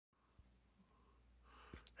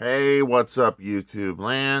Hey, what's up, YouTube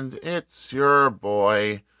land? It's your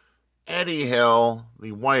boy, Eddie Hill,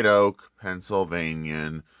 the White Oak,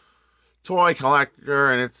 Pennsylvanian toy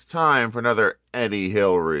collector, and it's time for another Eddie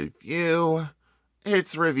Hill review.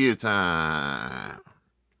 It's review time,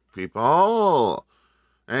 people.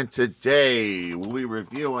 And today, we'll be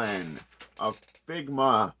reviewing a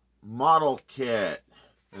Figma model kit.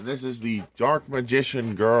 And this is the Dark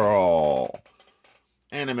Magician Girl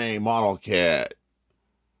anime model kit.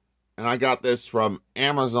 And I got this from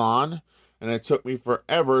Amazon, and it took me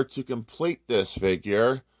forever to complete this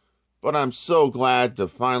figure, but I'm so glad to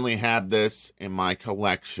finally have this in my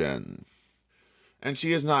collection. And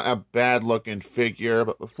she is not a bad-looking figure,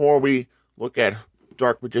 but before we look at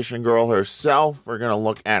Dark Magician Girl herself, we're going to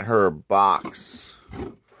look at her box.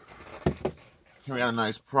 Here we got a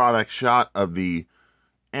nice product shot of the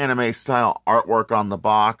anime-style artwork on the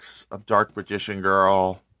box of Dark Magician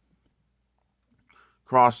Girl.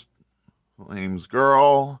 Cross names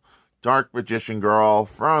Girl, Dark Magician Girl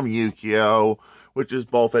from Yugioh, which is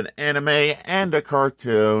both an anime and a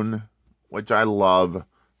cartoon, which I love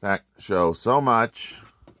that show so much.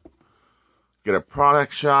 Get a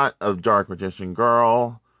product shot of Dark Magician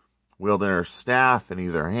Girl, wielding her staff in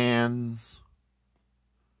either hands.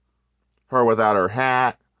 Her without her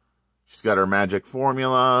hat. She's got her magic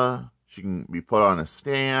formula. She can be put on a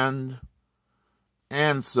stand,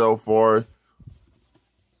 and so forth.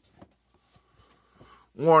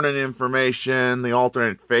 Warning information, the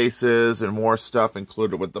alternate faces, and more stuff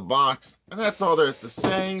included with the box. And that's all there's to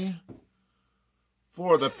say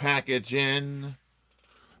for the packaging.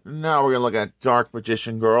 Now we're going to look at Dark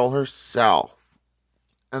Magician Girl herself.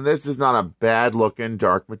 And this is not a bad-looking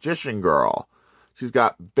Dark Magician Girl. She's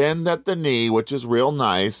got bend at the knee, which is real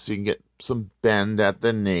nice. You can get some bend at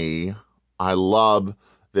the knee. I love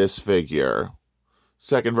this figure.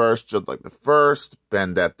 Second verse, just like the first,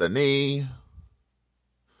 bend at the knee.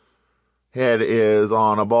 Head is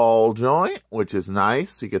on a ball joint, which is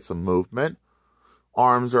nice. You get some movement.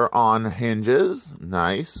 Arms are on hinges.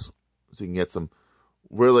 Nice. So you can get some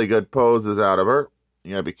really good poses out of her.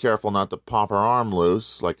 You gotta be careful not to pop her arm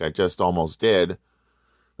loose, like I just almost did.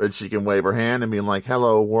 But she can wave her hand and be like,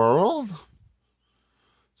 hello, world.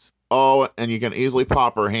 Oh, and you can easily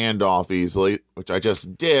pop her hand off easily, which I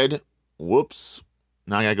just did. Whoops.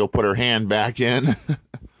 Now I gotta go put her hand back in.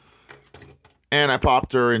 And I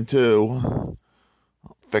popped her in two.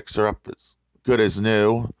 Fix her up as good as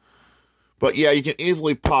new. But yeah, you can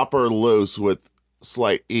easily pop her loose with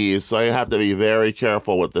slight ease. So you have to be very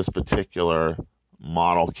careful with this particular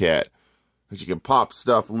model kit, because you can pop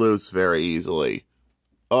stuff loose very easily.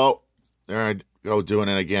 Oh, there I go doing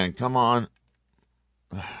it again. Come on.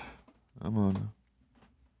 Come on.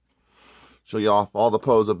 Show you off all the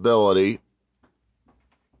posability.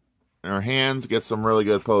 And her hands get some really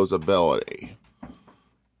good posability.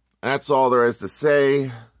 That's all there is to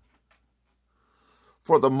say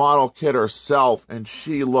for the model kit herself, and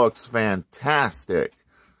she looks fantastic.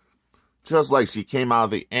 Just like she came out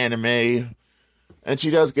of the anime. And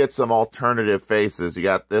she does get some alternative faces. You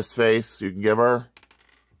got this face you can give her,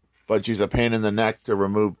 but she's a pain in the neck to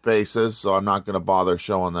remove faces, so I'm not going to bother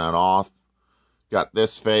showing that off. Got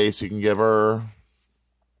this face you can give her,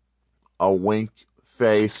 a wink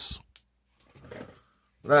face.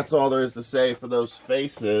 That's all there is to say for those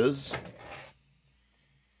faces.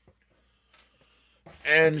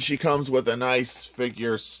 And she comes with a nice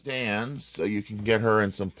figure stand, so you can get her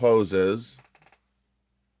in some poses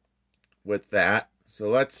with that. So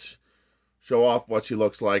let's show off what she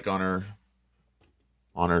looks like on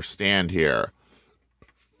her stand here.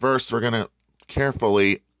 First, we're going to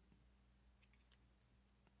carefully...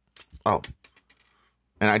 Oh.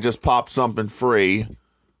 And I just popped something free.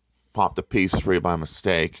 Popped a piece free by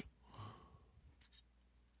mistake.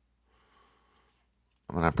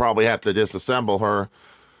 And I probably have to disassemble her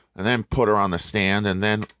and then put her on the stand and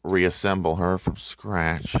then reassemble her from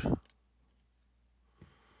scratch.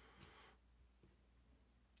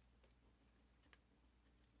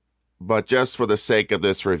 But just for the sake of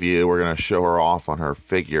this review, we're going to show her off on her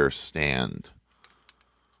figure stand.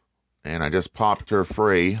 And I just popped her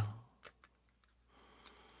free.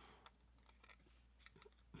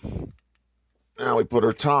 Now we put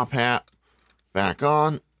her top hat back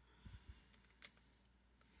on.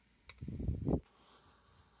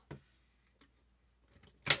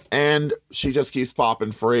 And she just keeps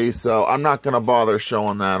popping free, so I'm not going to bother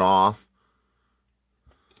showing that off.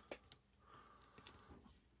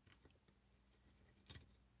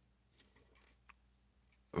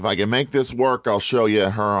 If I can make this work, I'll show you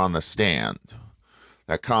her on the stand.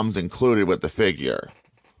 That comes included with the figure.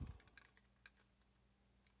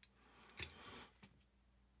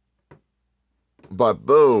 But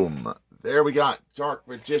boom, there we got Dark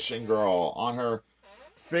Magician Girl on her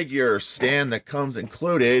figure stand that comes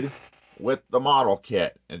included with the model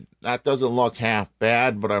kit. And that doesn't look half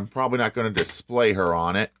bad, but I'm probably not going to display her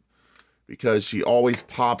on it because she always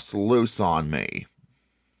pops loose on me.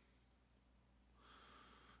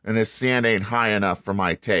 And this stand ain't high enough for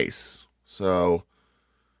my taste. So,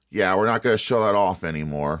 yeah, we're not going to show that off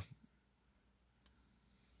anymore.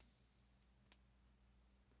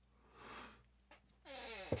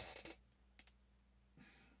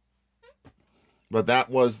 But that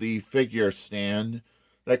was the figure stand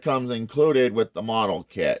that comes included with the model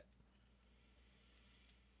kit.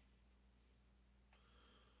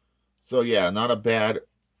 So yeah, not a bad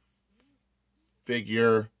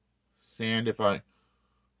figure stand if I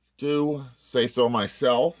do say so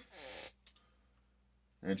myself.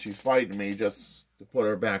 And she's fighting me just to put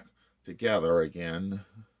her back together again.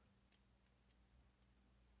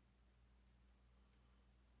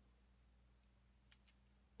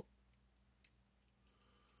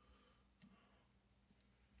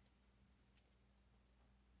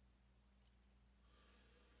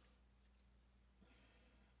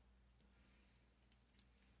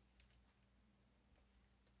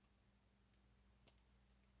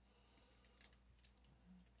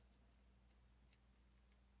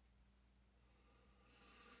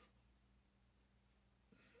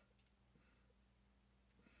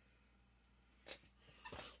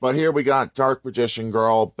 But here we got Dark Magician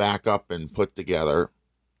Girl back up and put together.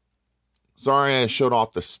 Sorry I showed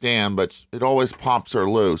off the stand, but it always pops her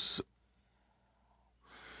loose.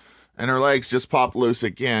 And her legs just pop loose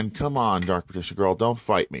again. Come on, Dark Magician Girl, don't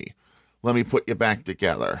fight me. Let me put you back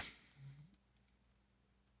together.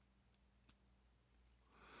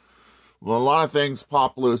 Well, a lot of things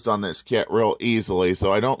pop loose on this kit real easily,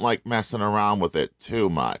 so I don't like messing around with it too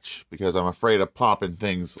much because I'm afraid of popping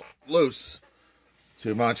things loose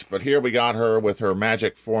too much. But here we got her with her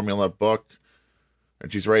magic formula book,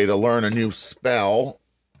 and she's ready to learn a new spell.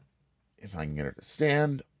 If I can get her to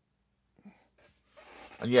stand.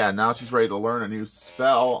 And yeah, now she's ready to learn a new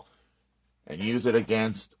spell and use it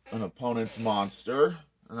against an opponent's monster.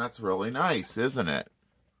 And that's really nice, isn't it?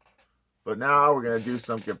 But now we're going to do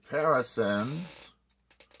some comparisons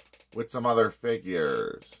with some other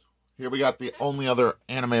figures. Here we got the only other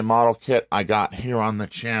anime model kit I got here on the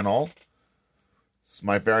channel. It's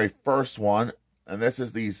my very first one, and this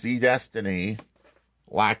is the Z Destiny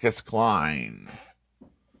Lacus Klein.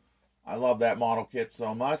 I love that model kit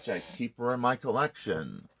so much, I keep her in my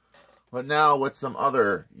collection. But now with some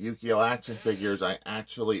other Yugioh action figures I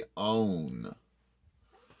actually own.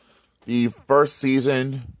 The first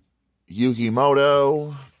season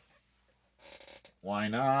Yugimoto. Why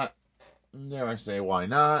not? Dare I say why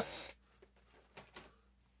not?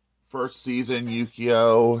 First season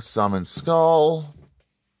Yugioh Summon Skull.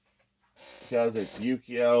 Because it's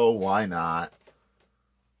Yugioh, why not?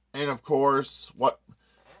 And of course, what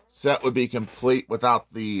set would be complete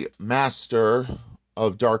without the master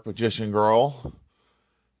of Dark Magician Girl?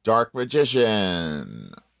 Dark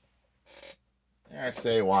Magician. Dare I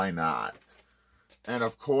say why not? And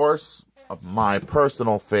of course, my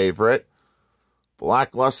personal favorite,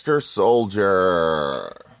 Blackluster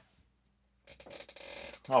Soldier.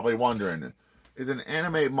 Probably wondering, is an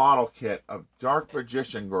anime model kit of Dark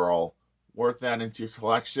Magician Girl worth that into your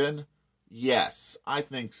collection? Yes, I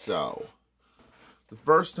think so. The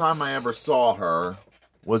first time I ever saw her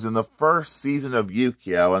was in the first season of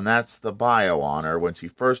Yugioh, and that's the bio on her, when she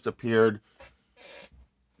first appeared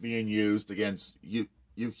being used against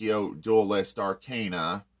Yugioh Duelist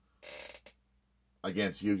Arcana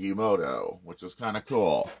against Yugimoto, which was kind of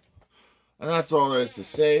cool. And that's all there is to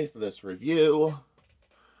say for this review.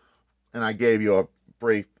 And I gave you a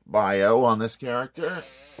brief bio on this character.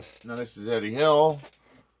 Now this is Eddie Hill.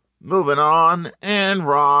 Moving on and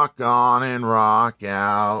rock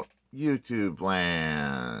out YouTube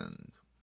land.